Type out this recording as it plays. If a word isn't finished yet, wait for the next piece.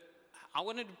I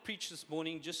wanted to preach this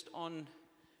morning just on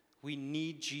we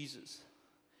need Jesus.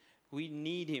 We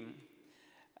need him.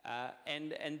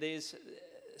 And there's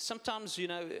sometimes,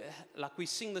 like we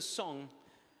sing the song,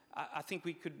 I think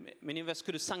many of us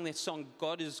could have sung that song,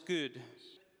 God is good.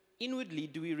 Inwardly,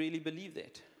 do we really believe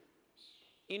that?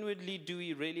 Inwardly, do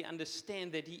we really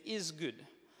understand that he is good?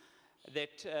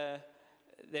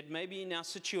 That maybe in our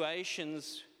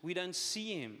situations, we don't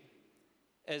see him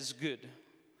as good.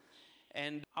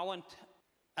 And I want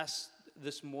us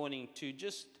this morning to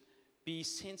just be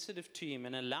sensitive to him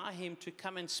and allow him to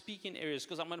come and speak in areas,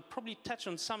 because I'm going to probably touch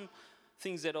on some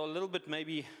things that are a little bit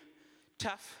maybe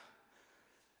tough,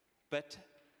 but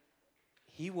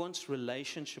he wants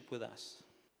relationship with us.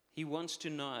 He wants to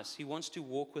know us. He wants to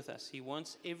walk with us. He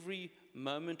wants every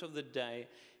moment of the day,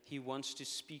 he wants to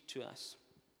speak to us.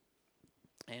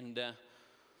 And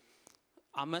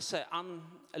I must say, I'm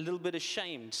a little bit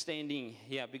ashamed standing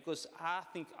here because I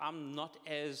think I'm not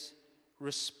as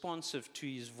responsive to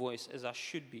his voice as I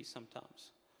should be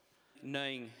sometimes,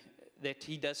 knowing that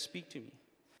he does speak to me.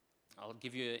 I'll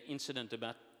give you an incident.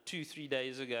 About 2-3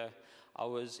 days ago, I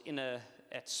was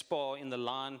at Spa in the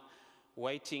line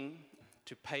waiting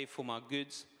to pay for my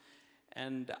goods,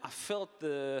 and I felt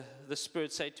the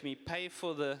Spirit say to me, pay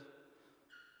for the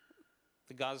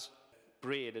guy's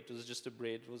bread. It was just a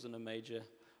bread. It wasn't a major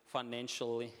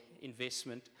financial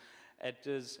investment. It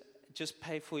was just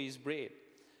pay for his bread.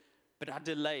 But I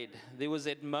delayed. There was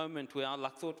that moment where I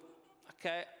thought,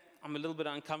 okay, I'm a little bit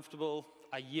uncomfortable.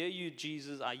 I hear you,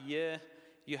 Jesus. I hear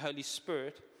you, Holy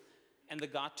Spirit. And the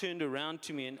guy turned around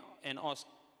to me and asked,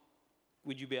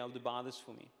 would you be able to buy this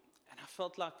for me? And I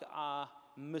felt like I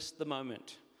missed the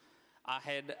moment. I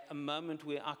had a moment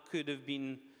where I could have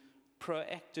been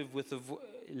proactive with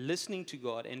listening to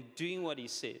God and doing what he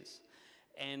says.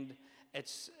 And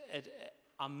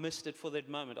I missed it for that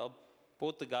moment. I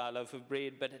bought the guy a loaf of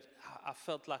bread, but I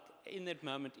felt like in that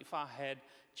moment, if I had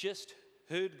just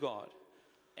heard God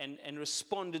and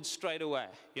responded straight away.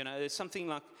 There's something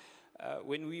like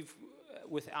when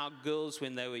with our girls,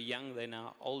 when they were young, they're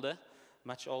now older,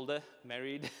 much older,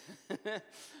 married.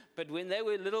 But when they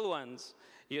were little ones,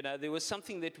 there was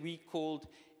something that we called,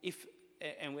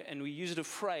 and we used a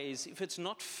phrase, if it's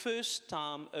not first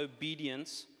time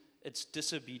obedience, it's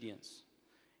disobedience.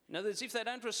 In other words, if they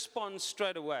don't respond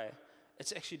straight away,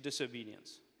 it's actually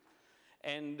disobedience.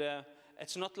 And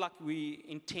it's not like we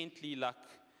intently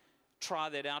try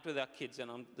that out with our kids.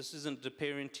 And this isn't the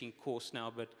parenting course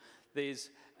now, but there's,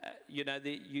 you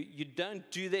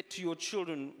don't do that to your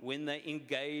children when they're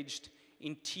engaged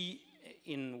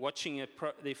in watching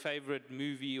their favorite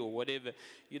movie or whatever.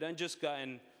 You don't just go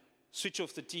and switch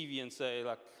off the TV and say,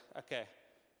 okay,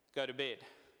 go to bed.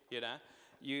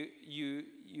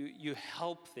 You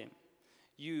help them.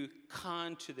 You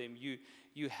kind to them.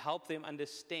 You help them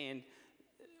understand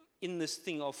in this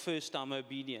thing of first time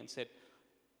obedience that,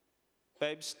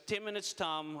 babes, 10 minutes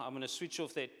time, I'm going to switch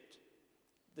off the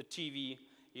TV,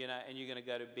 and you're going to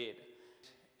go to bed.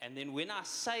 And then when I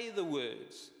say the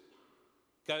words,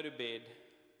 go to bed,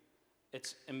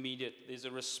 it's immediate. There's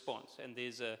a response, and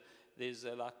there's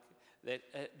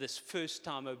this first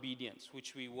time obedience,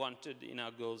 which we wanted in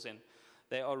our girls, and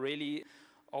they are really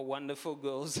wonderful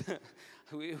girls.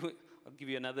 I'll give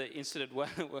you another incident.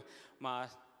 My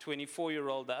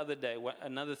 24-year-old the other day,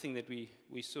 another thing that we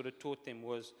sort of taught them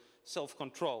was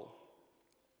self-control.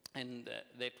 And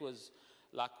that was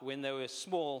like when they were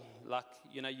small,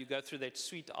 you go through that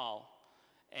sweet aisle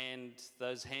and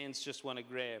those hands just want to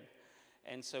grab.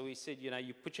 And so we said,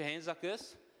 you put your hands like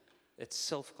this, it's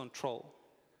self-control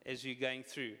as you're going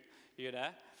through,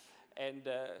 And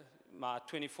my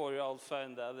 24-year-old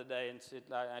phoned the other day and said,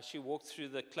 she walked through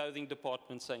the clothing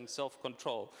department saying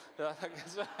self-control.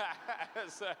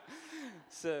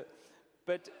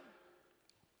 But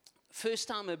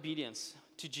first-time obedience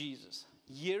to Jesus,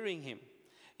 hearing him.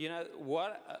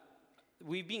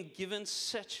 We've been given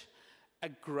such a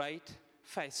great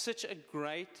faith, such a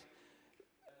great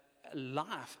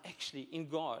life, actually, in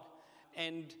God.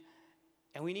 And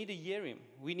we need to hear him.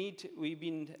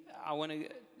 I want to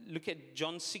look at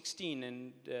John 16,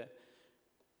 and if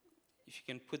you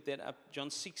can put that up,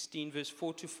 John 16, verse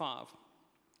 4-5.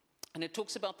 And it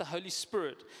talks about the Holy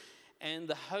Spirit. And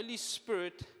the Holy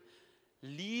Spirit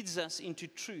leads us into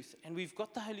truth. And we've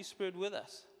got the Holy Spirit with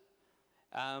us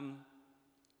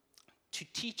to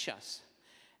teach us.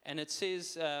 And it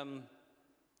says, I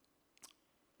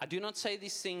do not say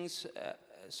these things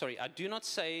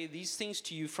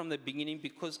to you from the beginning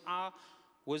because I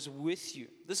was with you.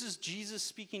 This is Jesus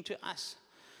speaking to us.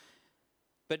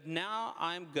 But now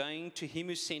I am going to him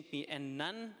who sent me, and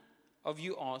none of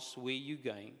you ask where you're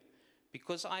going.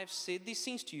 Because I have said these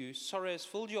things to you, sorrow has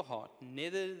filled your heart.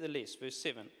 Nevertheless, verse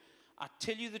 7, I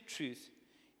tell you the truth,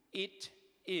 it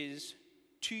is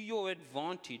to your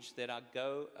advantage that I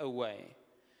go away.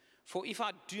 For if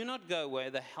I do not go away,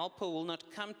 the Helper will not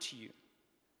come to you.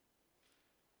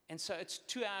 And so it's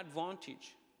to our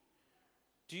advantage.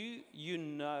 Do you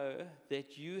know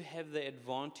that you have the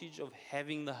advantage of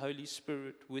having the Holy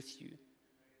Spirit with you?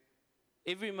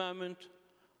 Every moment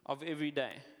of every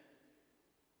day.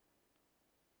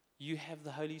 You have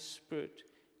the Holy Spirit.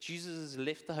 Jesus has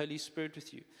left the Holy Spirit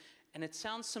with you. And it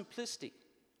sounds simplistic,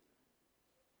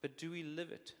 but do we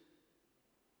live it?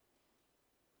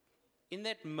 In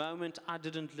that moment, I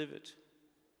didn't live it.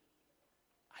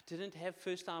 I didn't have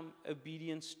first-time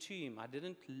obedience to Him. I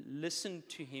didn't listen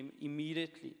to Him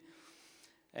immediately.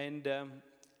 And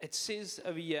it says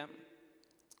over here,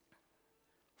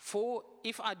 for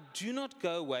if I do not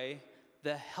go away,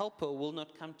 the Helper will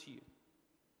not come to you.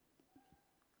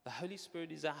 The Holy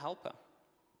Spirit is our helper.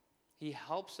 He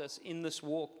helps us in this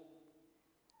walk.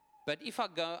 But if I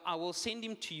go, I will send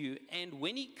Him to you. And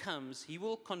when He comes, He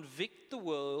will convict the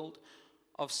world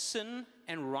of sin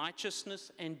and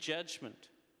righteousness and judgment.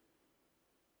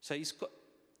 So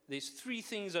there's three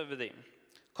things over there.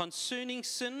 Concerning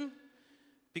sin,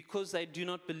 because they do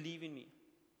not believe in me.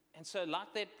 And so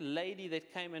like that lady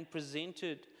that came and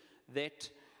presented that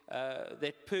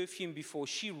perfume before,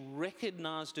 she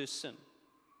recognized her sin.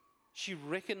 She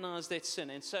recognized that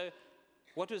sin. And so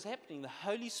what was happening? The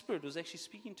Holy Spirit was actually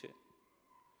speaking to her.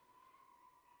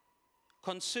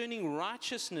 Concerning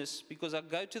righteousness, because I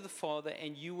go to the Father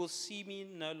and you will see me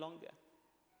no longer.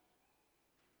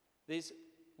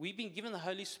 We've been given the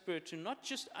Holy Spirit to not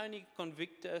just only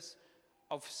convict us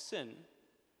of sin,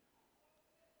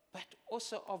 but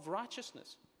also of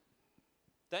righteousness.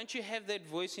 Don't you have that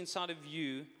voice inside of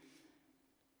you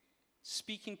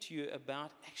speaking to you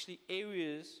about actually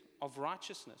areas of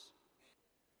righteousness?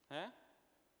 Huh?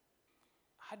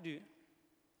 I do.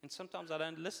 And sometimes I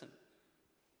don't listen.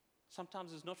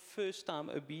 Sometimes it's not first-time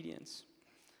obedience.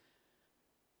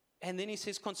 And then he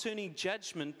says, concerning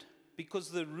judgment,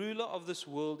 because the ruler of this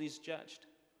world is judged.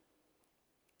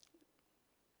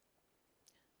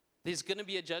 There's going to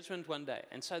be a judgment one day.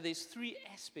 And so there's three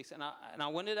aspects. And I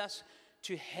wanted us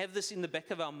to have this in the back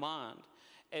of our mind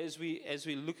as we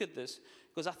look at this.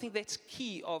 Because I think that's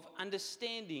key of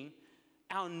understanding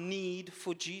our need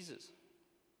for Jesus.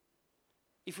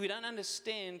 If we don't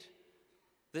understand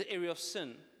the area of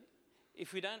sin,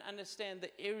 if we don't understand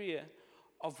the area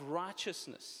of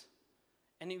righteousness,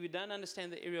 and if we don't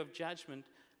understand the area of judgment,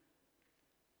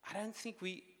 I don't think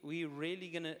we're really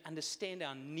going to understand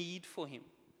our need for Him.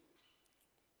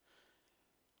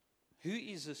 Who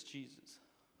is this Jesus?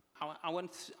 I'm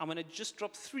going to just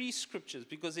drop 3 scriptures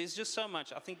because there's just so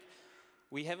much. I think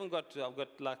I've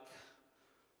got like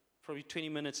probably 20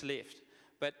 minutes left.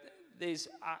 But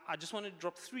I just want to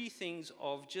drop 3 things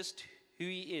of just who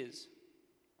He is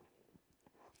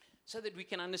so that we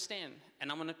can understand.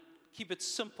 And I'm going to keep it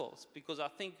simple because I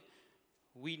think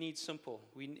we need simple.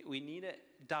 We need it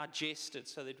digested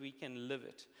so that we can live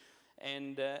it.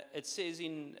 And it says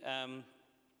in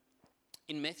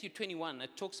Matthew 21,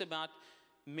 it talks about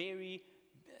Mary.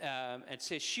 It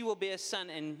says, she will bear a son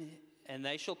and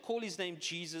they shall call his name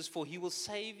Jesus, for he will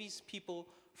save his people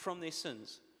from their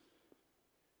sins.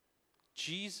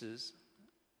 Jesus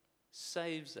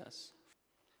saves us.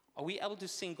 Are we able to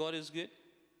sing God is good?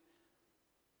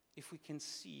 If we can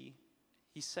see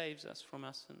He saves us from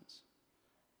our sins.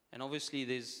 And obviously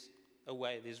there's a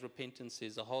way, there's repentance,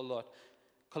 there's a whole lot.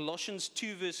 Colossians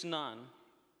 2 verse 9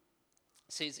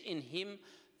 says, in Him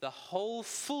the whole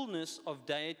fullness of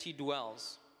deity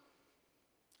dwells.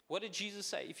 What did Jesus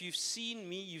say? If you've seen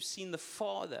me, you've seen the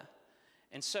Father.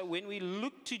 And so when we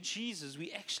look to Jesus,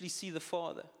 we actually see the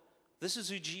Father. This is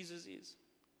who Jesus is.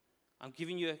 I'm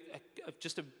giving you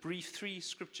just a brief 3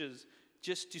 scriptures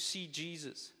just to see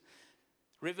Jesus.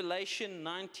 Revelation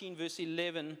 19 verse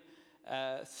 11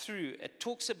 through, it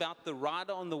talks about the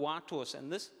rider on the white horse.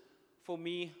 And this, for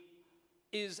me,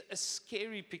 is a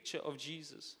scary picture of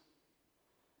Jesus.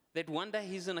 That one day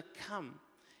He's going to come.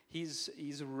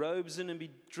 His robes are going to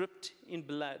be dripped in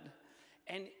blood.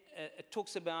 And it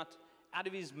talks about out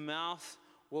of His mouth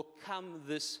will come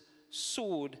this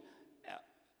sword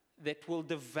that will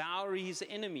devour His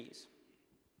enemies.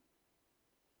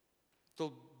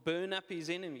 It'll burn up His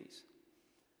enemies.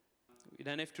 You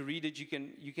don't have to read it.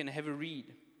 You can have a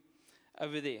read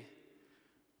over there.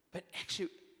 But actually,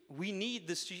 we need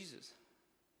this Jesus.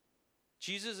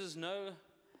 Jesus is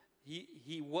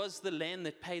He was the Lamb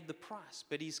that paid the price,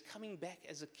 but He's coming back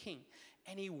as a king,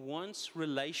 and He wants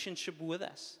relationship with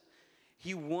us.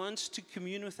 He wants to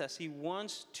commune with us. He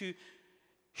wants to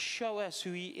show us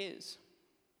who He is.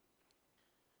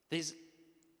 There's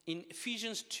in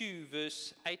Ephesians 2,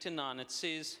 verse 8 and 9, it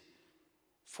says,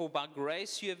 "For by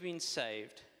grace you have been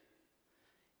saved,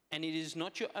 and it is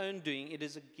not your own doing, it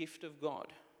is a gift of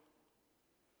God."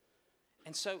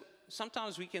 And so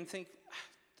sometimes we can think,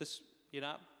 this,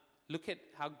 look at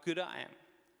how good I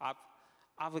am.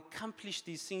 I've accomplished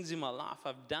these things in my life.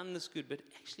 I've done this good. But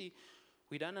actually,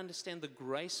 we don't understand the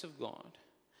grace of God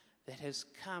that has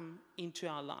come into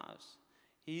our lives.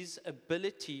 His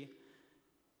ability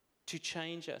to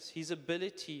change us. His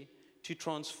ability to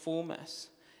transform us.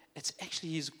 It's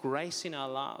actually His grace in our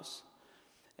lives.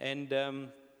 And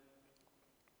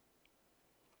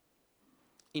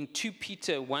in 2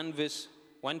 Peter 1, verse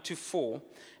 1 to 4,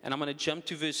 and I'm going to jump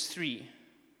to verse 3,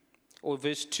 or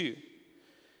verse 2.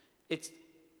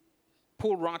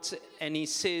 Paul writes, and he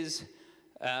says,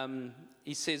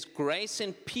 "Grace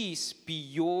and peace be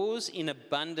yours in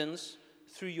abundance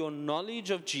through your knowledge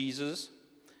of Jesus,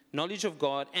 knowledge of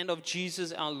God, and of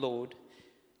Jesus our Lord.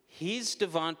 His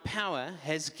divine power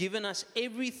has given us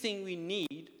everything we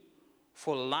need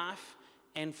for life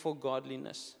and for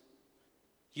godliness."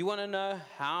 You want to know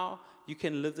how you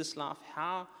can live this life?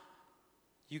 How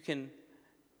you can?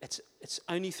 It's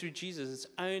only through Jesus.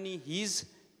 It's only His.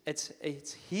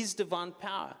 It's His divine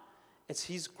power. It's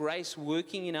His grace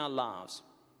working in our lives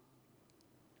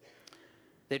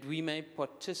that we may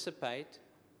participate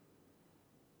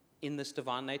in this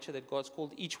divine nature that God's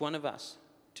called each one of us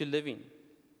to live in.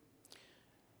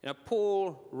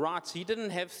 Paul writes, he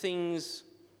didn't have things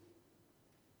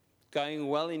going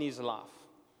well in his life.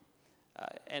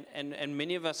 And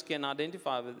many of us can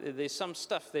identify with. There's some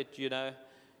stuff that,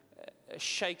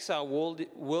 shakes our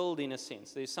world in a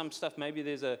sense. There's some stuff, maybe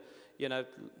there's a, I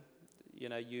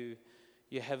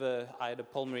had a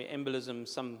pulmonary embolism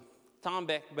some time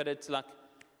back, but it's like,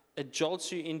 it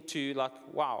jolts you into like,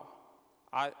 wow,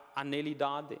 I nearly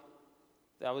died there.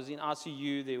 I was in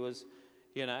ICU, there was,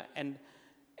 and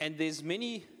there's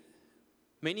many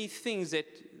things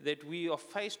that we are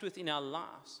faced with in our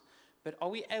lives. But are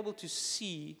we able to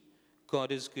see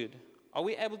God is good? Are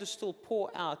we able to still pour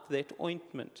out that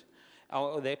ointment,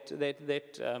 or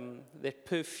that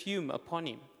perfume upon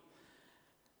Him,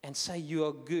 and say, "You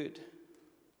are good"?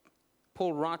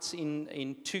 Paul writes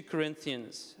in 2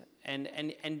 Corinthians, and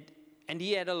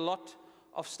he had a lot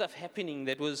of stuff happening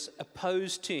that was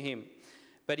opposed to him,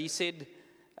 but he said,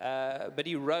 but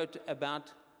he wrote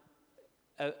about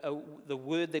the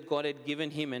word that God had given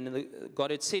him, and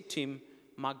God had said to him,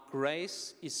 "My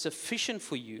grace is sufficient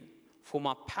for you, for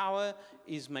my power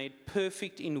is made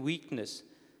perfect in weakness.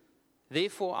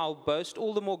 Therefore, I'll boast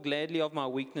all the more gladly of my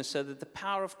weakness, so that the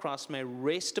power of Christ may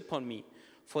rest upon me.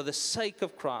 For the sake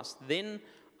of Christ, then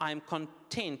I am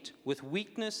content with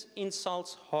weakness,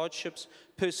 insults, hardships,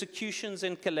 persecutions,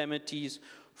 and calamities.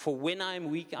 For when I am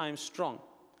weak, I am strong."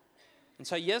 And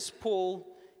so, yes, Paul,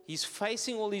 he's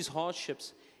facing all these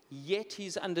hardships, yet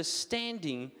he's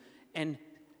understanding and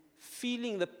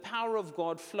feeling the power of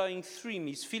God flowing through him.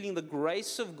 He's feeling the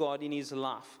grace of God in his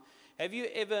life. Have you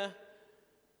ever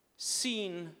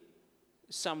seen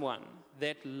someone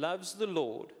that loves the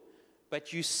Lord,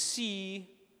 but you see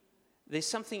there's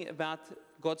something about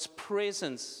God's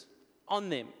presence on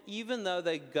them, even though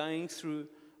they're going through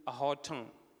a hard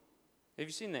time? Have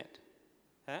you seen that?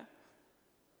 Huh?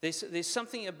 There's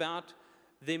something about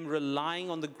them relying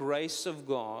on the grace of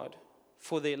God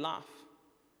for their life.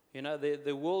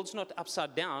 The world's not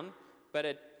upside down,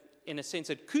 but in a sense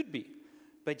it could be.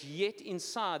 But yet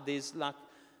inside there's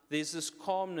this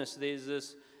calmness,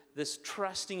 there's this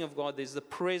trusting of God, there's the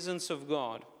presence of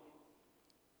God.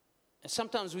 And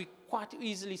sometimes we quite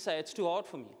easily say, "It's too hard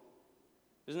for me."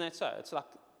 Isn't that so? It's like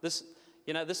this,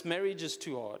 this marriage is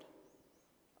too hard.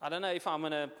 I don't know if I'm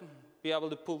going to be able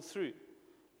to pull through.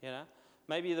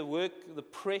 Maybe the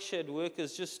pressure at work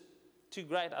is just too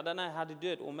great. I don't know how to do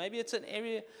it. Or maybe it's an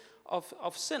area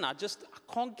of sin. I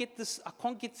can't get this. I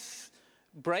can't get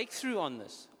breakthrough on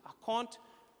this. I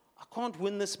can't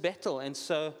win this battle. And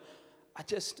so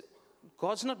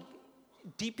God's not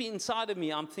deep inside of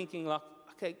me. I'm thinking like,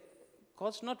 okay,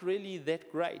 God's not really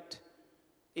that great.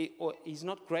 Or He's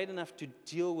not great enough to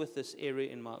deal with this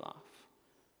area in my life.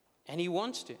 And He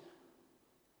wants to.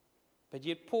 But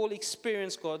yet Paul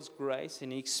experienced God's grace,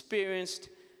 and he experienced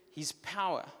His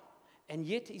power. And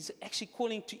yet He's actually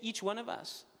calling to each one of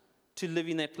us to live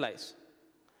in that place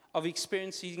of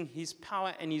experiencing His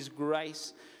power and His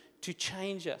grace to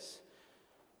change us.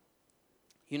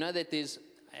 You know that there's,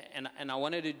 and I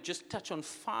wanted to just touch on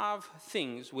 5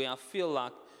 things where I feel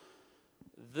like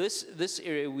this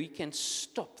area we can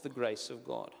stop the grace of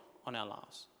God. on our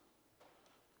lives,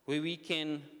 where we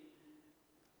can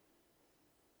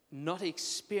not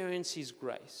experience His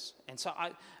grace. And so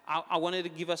I wanted to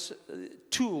give us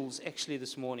tools actually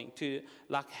this morning to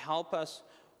help us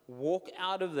walk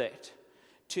out of that,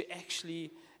 to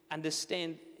actually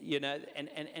understand,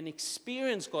 and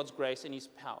experience God's grace and His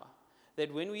power.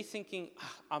 That when we're thinking,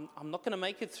 I'm not going to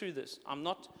make it through this, I'm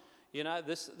not,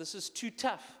 this is too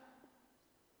tough,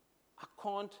 I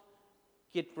can't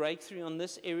get breakthrough on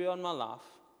this area in my life.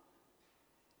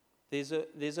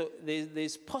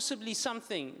 There's possibly some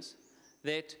things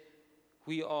that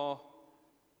we are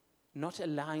not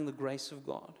allowing the grace of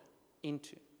God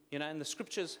into. And the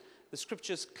scripture's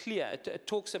clear. It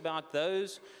talks about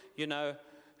those,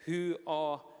 who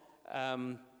are,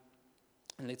 and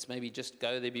let's maybe just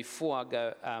go there before I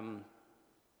go,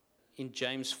 in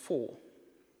James 4,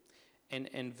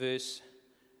 and verse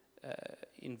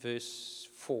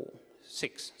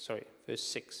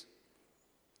 6.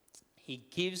 He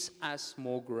gives us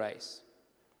more grace.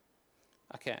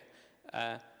 Okay.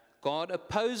 God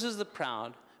opposes the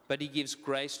proud, but He gives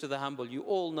grace to the humble. You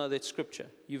all know that scripture.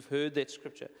 You've heard that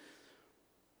scripture.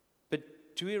 But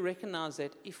do we recognize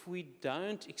that if we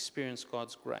don't experience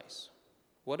God's grace,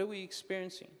 what are we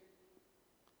experiencing?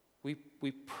 We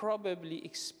probably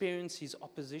experience His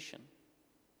opposition.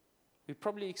 We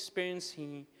probably experience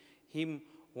Him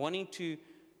wanting to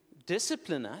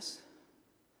discipline us,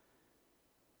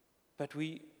 but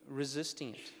we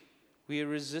resisting it. We are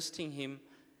resisting Him,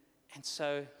 and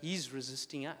so He's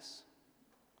resisting us.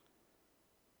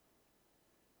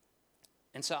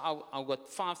 And so I've got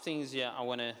 5 things here I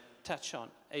want to touch on.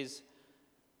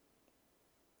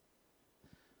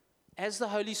 As the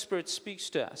Holy Spirit speaks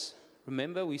to us,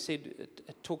 remember we said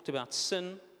it talked about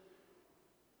sin,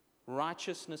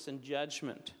 righteousness, and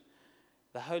judgment.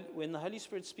 When the Holy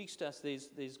Spirit speaks to us,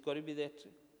 there's got to be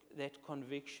that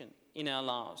conviction in our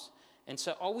lives. And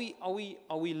so are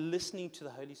we listening to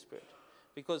the Holy Spirit?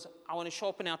 Because I want to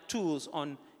sharpen our tools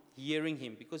on hearing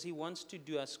Him, because He wants to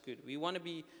do us good. We want to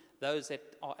be those that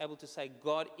are able to say,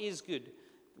 God is good.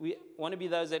 We want to be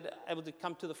those that are able to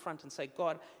come to the front and say,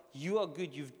 God, You are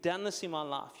good. You've done this in my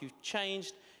life. You've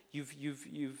changed.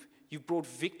 You've brought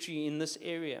victory in this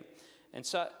area. And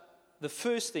so the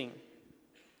first thing,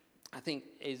 I think,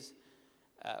 is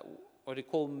what we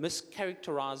call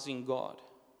mischaracterizing God.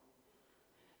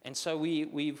 And so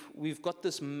we've got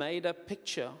this made-up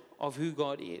picture of who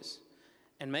God is.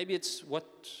 And maybe it's what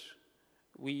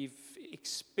we've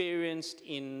experienced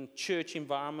in church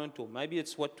environment, or maybe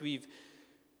it's what we've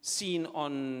seen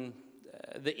on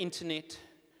the internet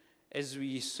as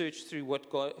we search through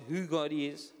who God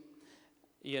is,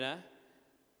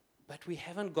 But we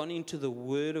haven't gone into the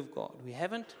Word of God. We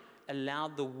haven't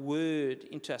allowed the Word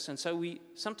into us. And so we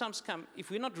sometimes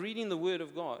if we're not reading the Word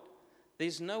of God,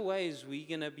 there's no ways we're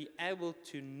going to be able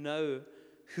to know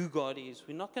who God is.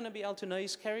 We're not going to be able to know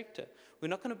His character. We're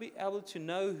not going to be able to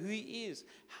know who He is,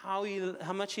 how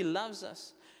much He loves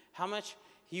us, how much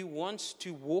He wants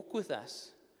to walk with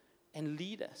us and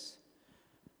lead us.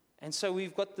 And so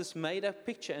we've got this made-up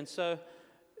picture. And so,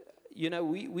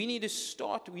 we need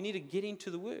to get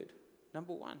into the Word,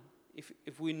 number one. If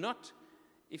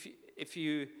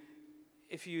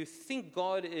you think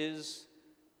God is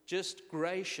just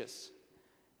gracious,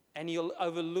 and He'll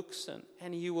overlook sin,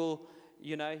 and He will,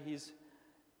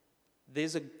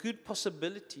 there's a good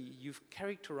possibility you've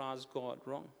characterized God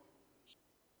wrong.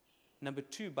 Number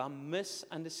two, by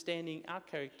misunderstanding our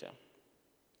character.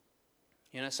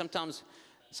 Sometimes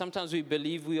we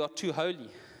believe we are too holy,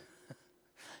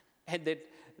 and that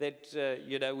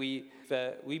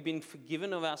we've been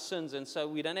forgiven of our sins, and so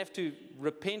we don't have to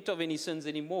repent of any sins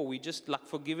anymore. We just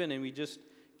forgiven, and we just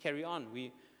carry on.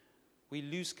 We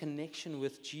lose connection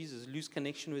with Jesus, lose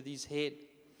connection with His head.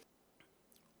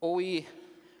 Or we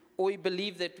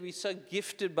believe that we're so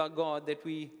gifted by God that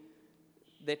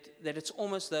it's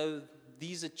almost though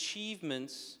these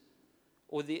achievements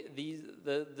or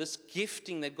this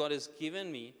gifting that God has given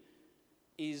me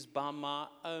is by my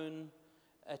own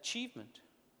achievement.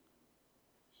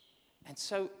 And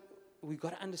so we've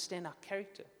got to understand our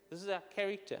character. This is our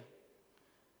character.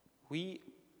 We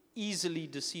easily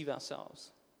deceive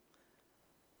ourselves.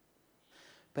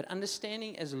 But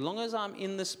understanding, as long as I'm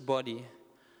in this body,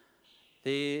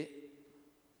 there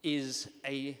is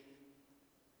a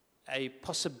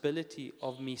possibility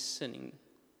of me sinning.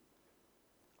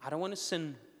 I don't want to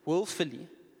sin willfully,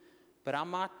 but I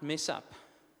might mess up.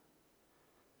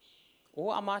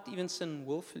 Or I might even sin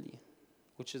willfully,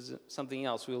 which is something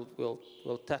else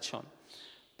we'll touch on.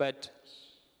 But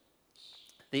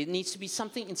there needs to be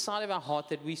something inside of our heart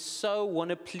that we so want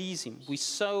to please Him. We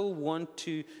so want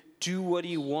to do what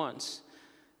He wants,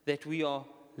 that we are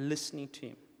listening to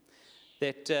Him.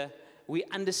 That we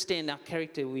understand our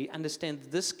character. We understand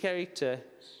this character,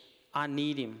 I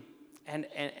need Him.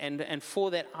 And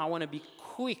for that, I want to be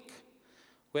quick.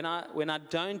 When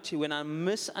I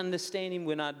misunderstand Him,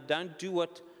 when I don't do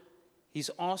what He's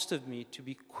asked of me, to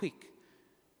be quick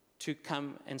to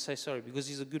come and say sorry, because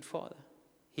He's a good Father.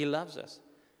 He loves us.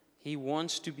 He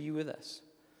wants to be with us.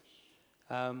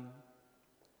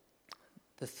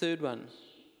 The third one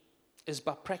is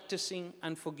by practicing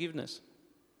unforgiveness.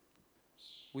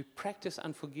 We practice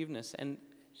unforgiveness, and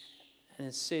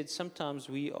it's said sometimes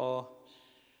we are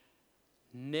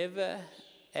never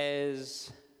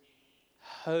as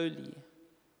holy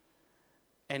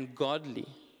and godly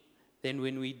than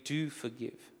when we do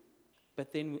forgive.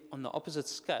 But then on the opposite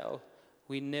scale,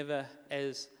 we're never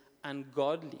as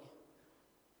ungodly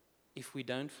if we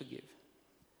don't forgive.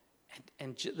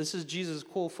 And this is Jesus'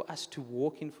 call for us to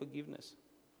walk in forgiveness.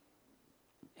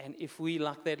 And if we,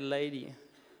 like that lady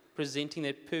presenting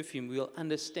that perfume, we'll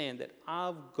understand that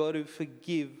I've got to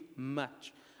forgive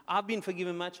much. I've been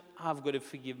forgiven much, I've got to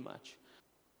forgive much.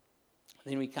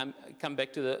 Then we come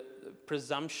back to the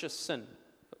presumptuous sin,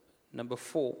 number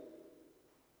 4.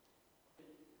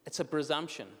 It's a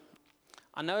presumption.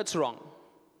 I know it's wrong,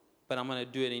 but I'm going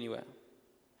to do it anyway.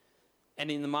 And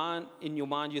in your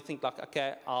mind, you think like,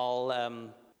 okay,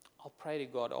 I'll pray to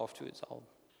God afterwards.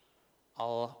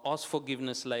 I'll ask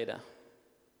forgiveness later.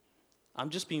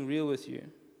 I'm just being real with you.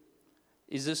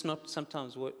 Is this not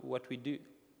sometimes what we do?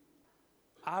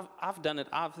 I've done it.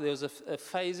 There was a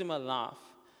phase in my life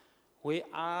where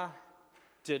I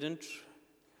didn't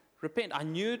repent. I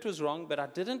knew it was wrong, but I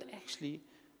didn't actually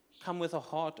come with a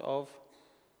heart of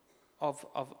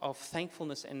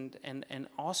thankfulness and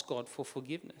ask God for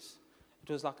forgiveness. It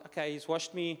was like, okay, He's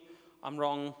washed me, I'm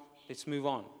wrong, let's move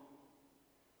on.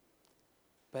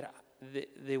 But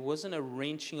there wasn't a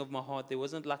wrenching of my heart. There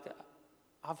wasn't like,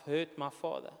 I've hurt my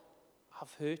Father.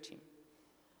 I've hurt Him.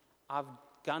 I've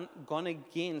gone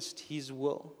against His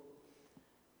will.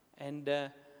 And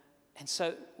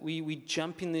so we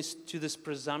jump in to this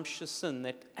presumptuous sin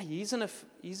that, hey, He's gonna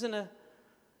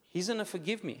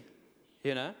forgive me,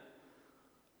 you know.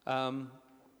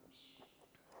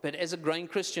 But as a growing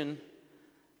Christian,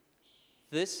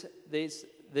 there's this.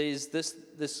 Let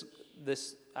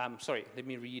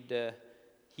me read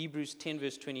Hebrews 10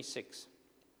 verse 26.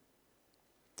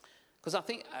 Because I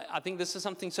think this is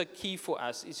something so key for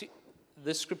us.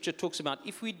 This scripture talks about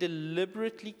if we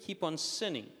deliberately keep on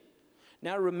sinning.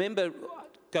 Now remember,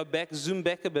 zoom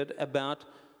back a bit about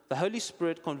the Holy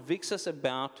Spirit convicts us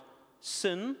about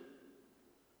sin,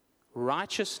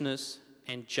 righteousness,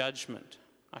 and judgment.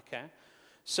 Okay?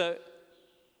 So,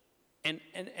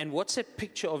 and what's that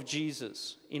picture of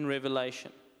Jesus in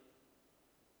Revelation?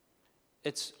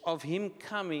 It's of Him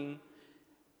coming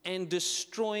and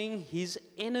destroying His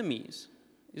enemies.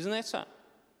 Isn't that so?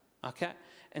 Okay?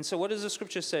 And so what does the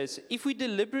scripture say? If we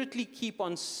deliberately keep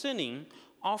on sinning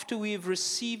after we have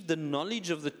received the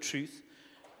knowledge of the truth,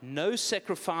 no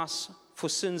sacrifice for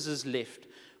sins is left,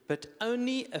 but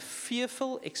only a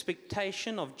fearful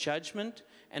expectation of judgment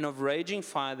and of raging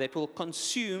fire that will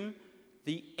consume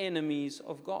the enemies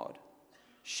of God.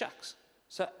 Shucks.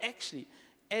 So actually,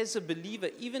 as a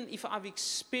believer, even if I've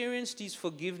experienced His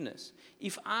forgiveness,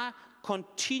 if I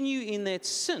continue in that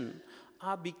sin,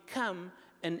 I become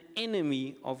an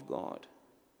enemy of God.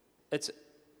 That's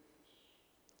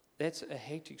a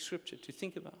hectic scripture to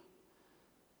think about.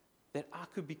 That I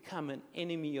could become an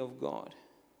enemy of God.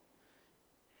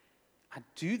 I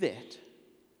do that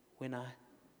when I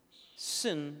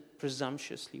sin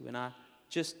presumptuously, when I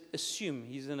just assume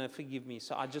He's going to forgive me.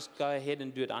 So I just go ahead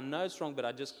and do it. I know it's wrong, but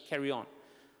I just carry on.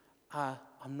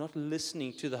 I'm not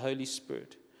listening to the Holy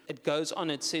Spirit. It goes on,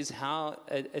 it says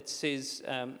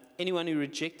anyone who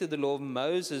rejected the law of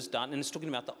Moses died, and it's talking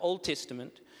about the Old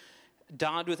Testament,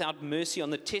 died without mercy on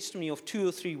the testimony of 2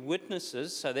 or 3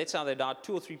 witnesses. So that's how they died.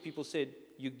 2 or 3 people said,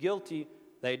 you're guilty,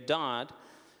 they died.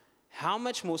 How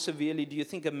much more severely do you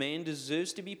think a man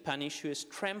deserves to be punished who has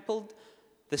trampled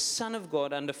the Son of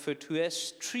God underfoot, who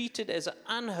has treated as an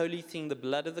unholy thing the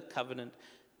blood of the covenant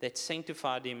that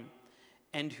sanctified him,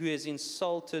 and who has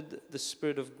insulted the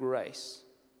Spirit of grace?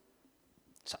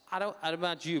 So I don't know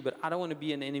about you, but I don't want to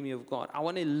be an enemy of God. I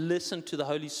want to listen to the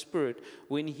Holy Spirit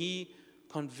when He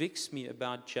convicts me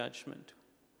about judgment.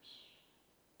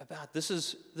 About this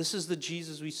is the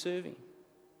Jesus we're serving.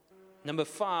 Number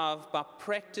 5, by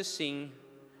practicing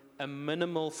a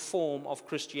minimal form of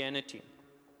Christianity.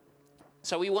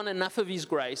 So we want enough of His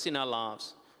grace in our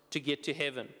lives to get to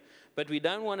heaven, but we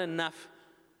don't want enough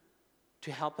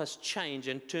to help us change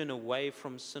and turn away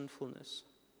from sinfulness.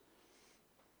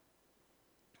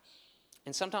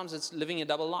 And sometimes it's living a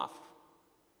double life.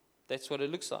 That's what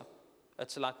it looks like.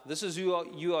 It's like, this is who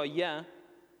you are here,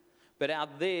 but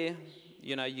out there,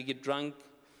 you get drunk,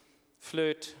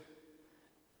 flirt,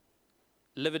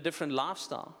 live a different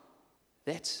lifestyle.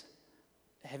 That's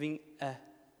having a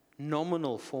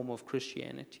nominal form of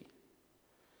Christianity.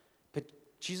 But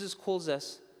Jesus calls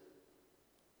us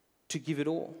to give it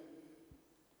all.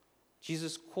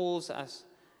 Jesus calls us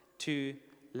to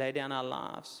lay down our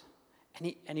lives.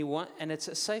 And it's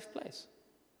a safe place.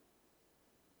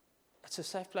 It's a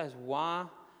safe place. Why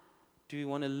do we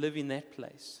want to live in that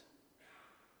place?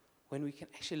 When we can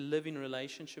actually live in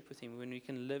relationship with Him, when we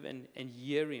can live and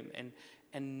hear Him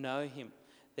and know Him,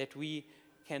 that we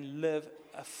can live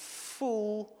our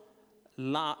full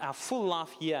life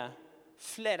here,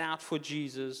 flat out for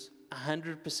Jesus,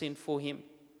 100% for Him.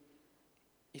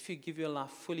 If you give your life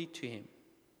fully to Him,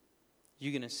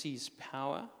 you're going to see His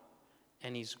power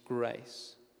and His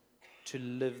grace to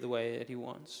live the way that He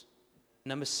wants.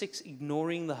 Number 6,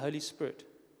 ignoring the Holy Spirit.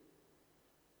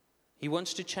 He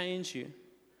wants to change you,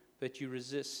 but you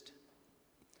resist.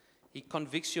 He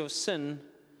convicts you of sin,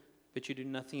 but you do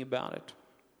nothing about it.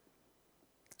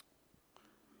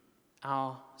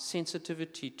 Our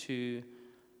sensitivity to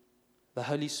the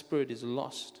Holy Spirit is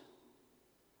lost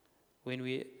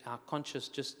when our conscience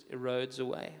just erodes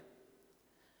away.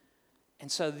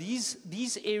 And so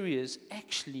these areas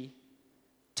actually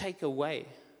take away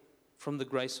from the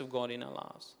grace of God in our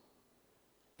lives.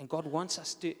 And God wants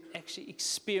us to actually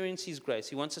experience His grace.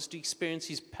 He wants us to experience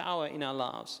His power in our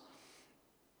lives.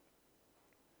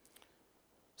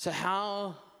 So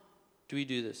how do we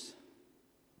do this?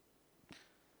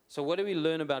 So what do we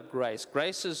learn about grace?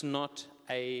 Grace is not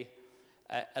a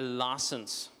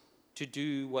license to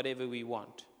do whatever we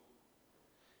want.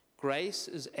 Grace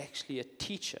is actually a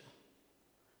teacher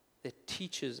that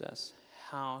teaches us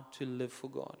how to live for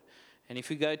God. And if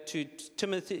we go to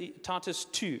Titus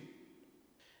 2,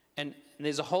 and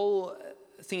there's a whole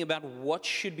thing about what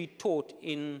should be taught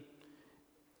in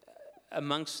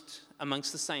amongst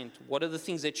the saints. What are the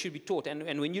things that should be taught?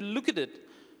 And when you look at it,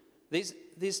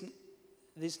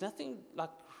 there's nothing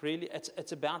like really.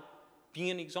 It's about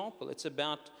being an example. It's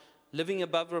about living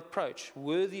above reproach,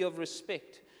 worthy of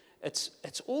respect.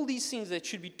 It's all these things that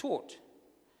should be taught.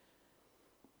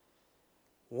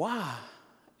 Why?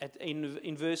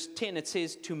 In verse 10, it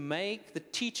says, to make the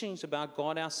teachings about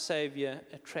God our Savior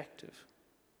attractive.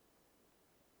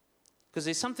 Because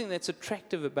there's something that's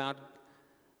attractive about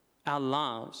our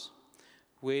lives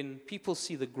when people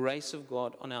see the grace of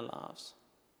God on our lives.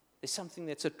 There's something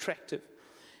that's attractive.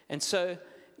 And so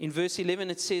in verse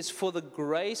 11, it says, for the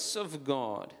grace of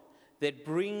God that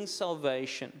brings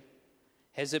salvation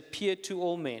has appeared to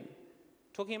all men.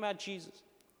 Talking about Jesus.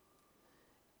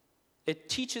 It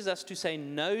teaches us to say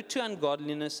no to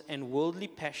ungodliness and worldly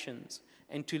passions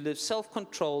and to live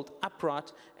self-controlled,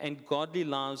 upright, and godly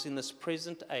lives in this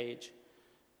present age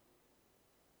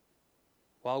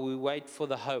while we wait for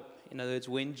the hope. In other words,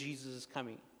 when Jesus is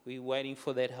coming, we're waiting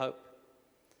for that hope.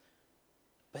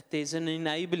 But there's an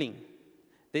enabling.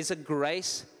 There's a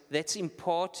grace that's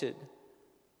imparted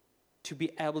to be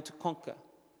able to conquer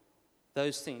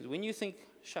those things. When you think,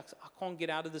 shucks, I can't get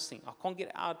out of this thing. I can't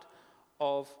get out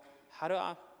of... How do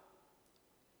I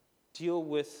deal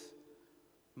with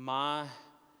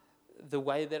the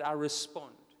way that I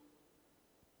respond?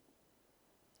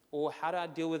 Or how do I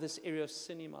deal with this area of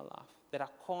sin in my life that I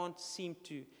can't seem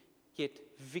to get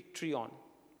victory on?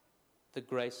 The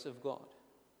grace of God.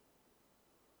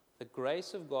 The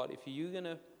grace of God, if you're going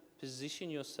to position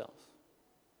yourself,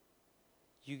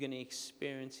 you're going to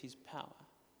experience His power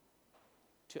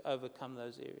to overcome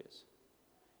those areas.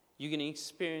 You're going to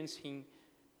experience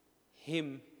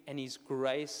Him and His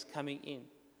grace coming in.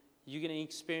 You're going to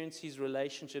experience His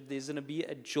relationship. There's going to be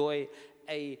a joy,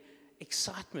 a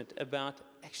excitement about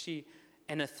actually,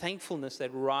 and a thankfulness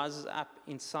that rises up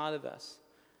inside of us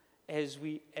as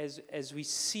we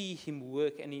see Him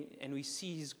work and we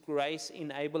see His grace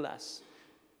enable us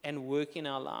and work in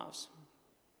our lives.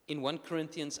 In 1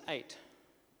 Corinthians 8,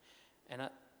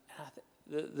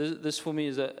 this for me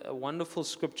is a wonderful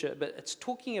scripture, but it's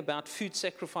talking about food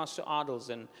sacrificed to idols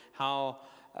and how,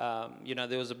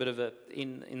 there was a bit of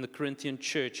in the Corinthian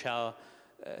church, how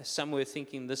some were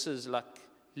thinking this is like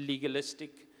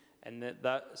legalistic, and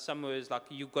that some were like,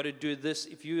 you've got to do this.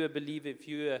 If you're a believer,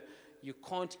 you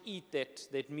can't eat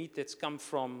that meat that's come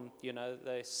from,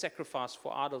 the sacrifice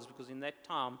for idols, because in that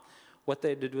time, what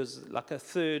they did was like a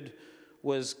third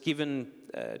was given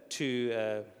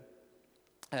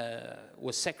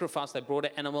was sacrificed. They brought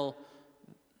an animal.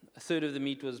 A third of the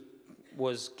meat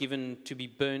was given to be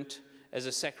burnt as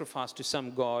a sacrifice to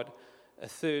some god. a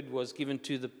third was given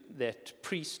to that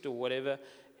priest or whatever,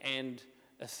 and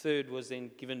a third was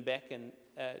then given back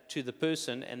to the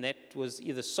person, and that was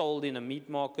either sold in a meat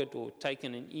market or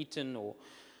taken and eaten,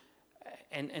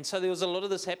 and so there was a lot of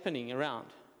this happening around.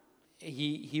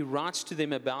 He writes to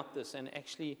them about this, and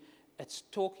actually it's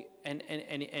talk, and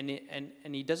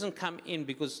he doesn't come in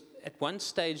because at one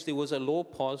stage there was a law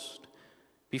passed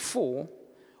before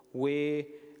where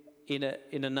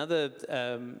in another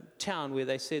town where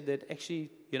they said that actually,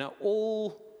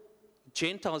 all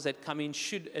Gentiles that come in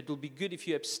it will be good if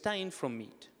you abstain from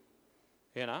meat,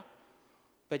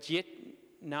 But yet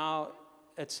now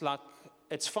it's like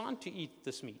it's fine to eat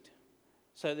this meat.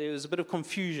 So there was a bit of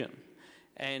confusion.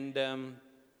 And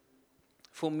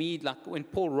for me, like when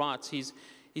Paul writes, he's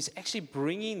actually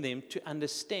bringing them to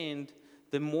understand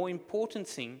the more important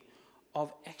thing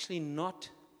of actually not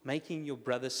making your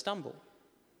brother stumble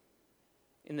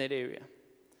in that area.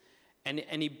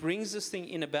 And he brings this thing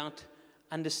in about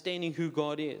understanding who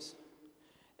God is.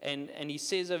 And he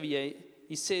says over here,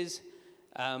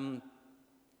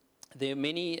 there are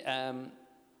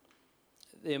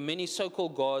many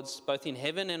so-called gods, both in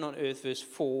heaven and on earth, verse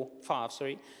 5,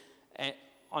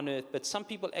 on earth. But some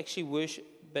people actually worship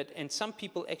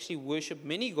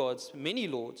many gods, many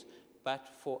lords. But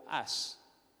for us,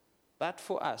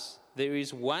 there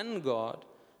is one God,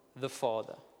 the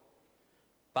Father,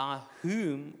 by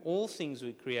whom all things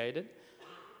were created,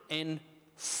 and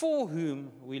for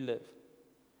whom we live.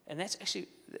 And that's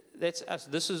us.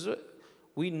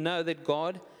 We know that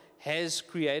God has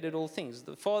created all things.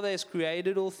 The Father has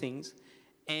created all things,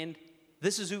 and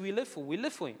this is who we live for. We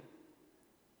live for Him.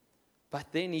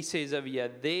 But then he says over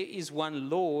here, there is one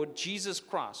Lord, Jesus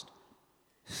Christ,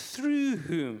 through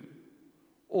whom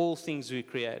all things were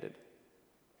created.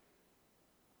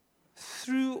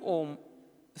 Through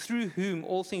whom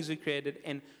all things were created,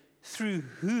 and through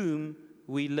whom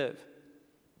we live.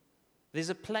 There's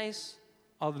a place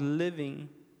of living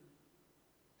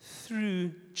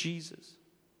through Jesus,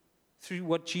 through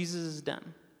what Jesus has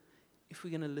done, if we're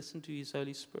going to listen to His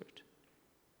Holy Spirit,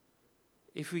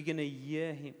 if we're going to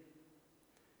hear Him,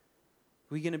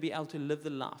 we're going to be able to live the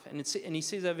life. And he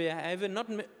says over here, however,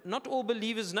 not all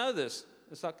believers know this.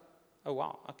 It's like, oh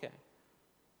wow, okay.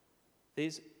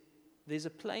 There's a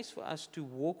place for us to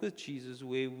walk with Jesus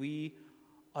where we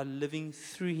are living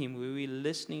through Him, where we're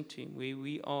listening to Him, where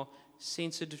we are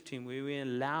sensitive to Him, where we're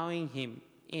allowing Him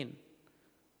in.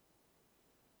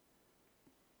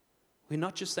 We're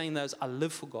not just saying those, I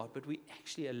live for God, but we're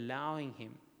actually allowing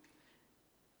Him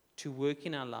to work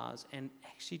in our lives and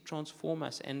actually transform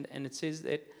us. And it says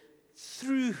that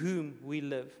through whom we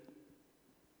live.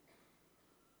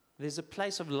 There's a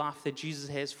place of life that Jesus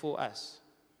has for us.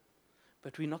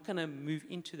 But we're not going to move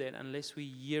into that unless we're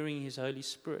hearing His Holy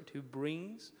Spirit, who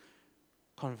brings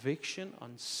conviction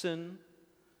on sin,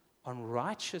 on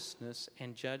righteousness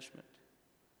and judgment.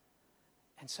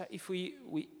 And so if we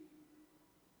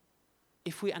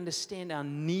understand our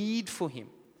need for Him,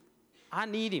 I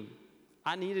need Him.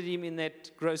 I needed Him in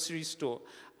that grocery store.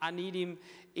 I need Him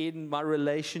in my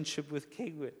relationship with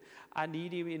Kegwood. I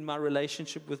need Him in my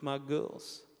relationship with my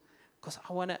girls. Because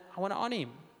I want to honor Him.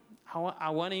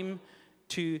 I want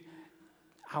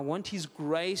His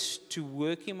grace to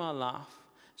work in my life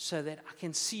so that I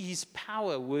can see His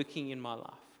power working in my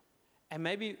life. And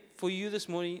maybe for you this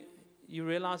morning, you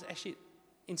realize actually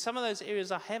in some of those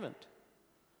areas I haven't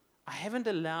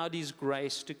allowed His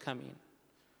grace to come in.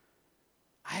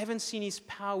 I haven't seen His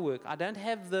power work. I don't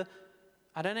have the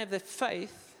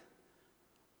faith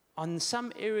on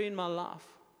some area in my life.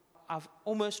 I've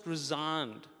almost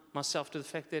resigned myself to the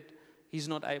fact that He's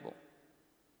not able.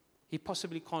 He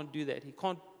possibly can't do that. He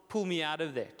can't pull me out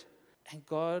of that. And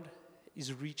God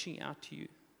is reaching out to you.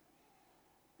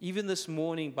 Even this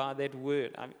morning by that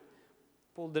word.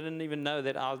 Paul didn't even know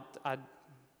that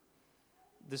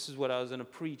this is what I was going to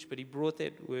preach, but he brought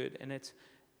that word, and it's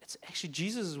actually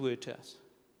Jesus' word to us.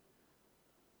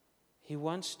 He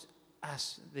wants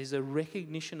us. There's a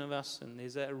recognition of us, and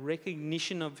there's a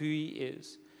recognition of who He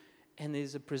is, and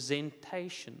there's a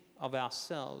presentation of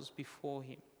ourselves before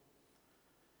Him.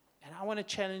 And I want to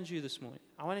challenge you this morning.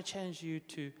 I want to challenge you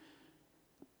to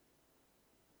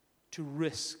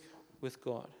risk with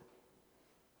God.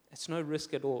 It's no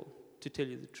risk at all, to tell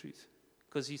you the truth,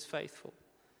 because He's faithful.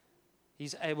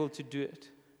 He's able to do it.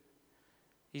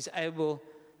 He's able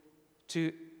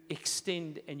to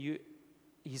extend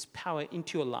His power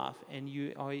into your life, and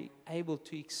you are able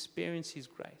to experience His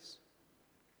grace.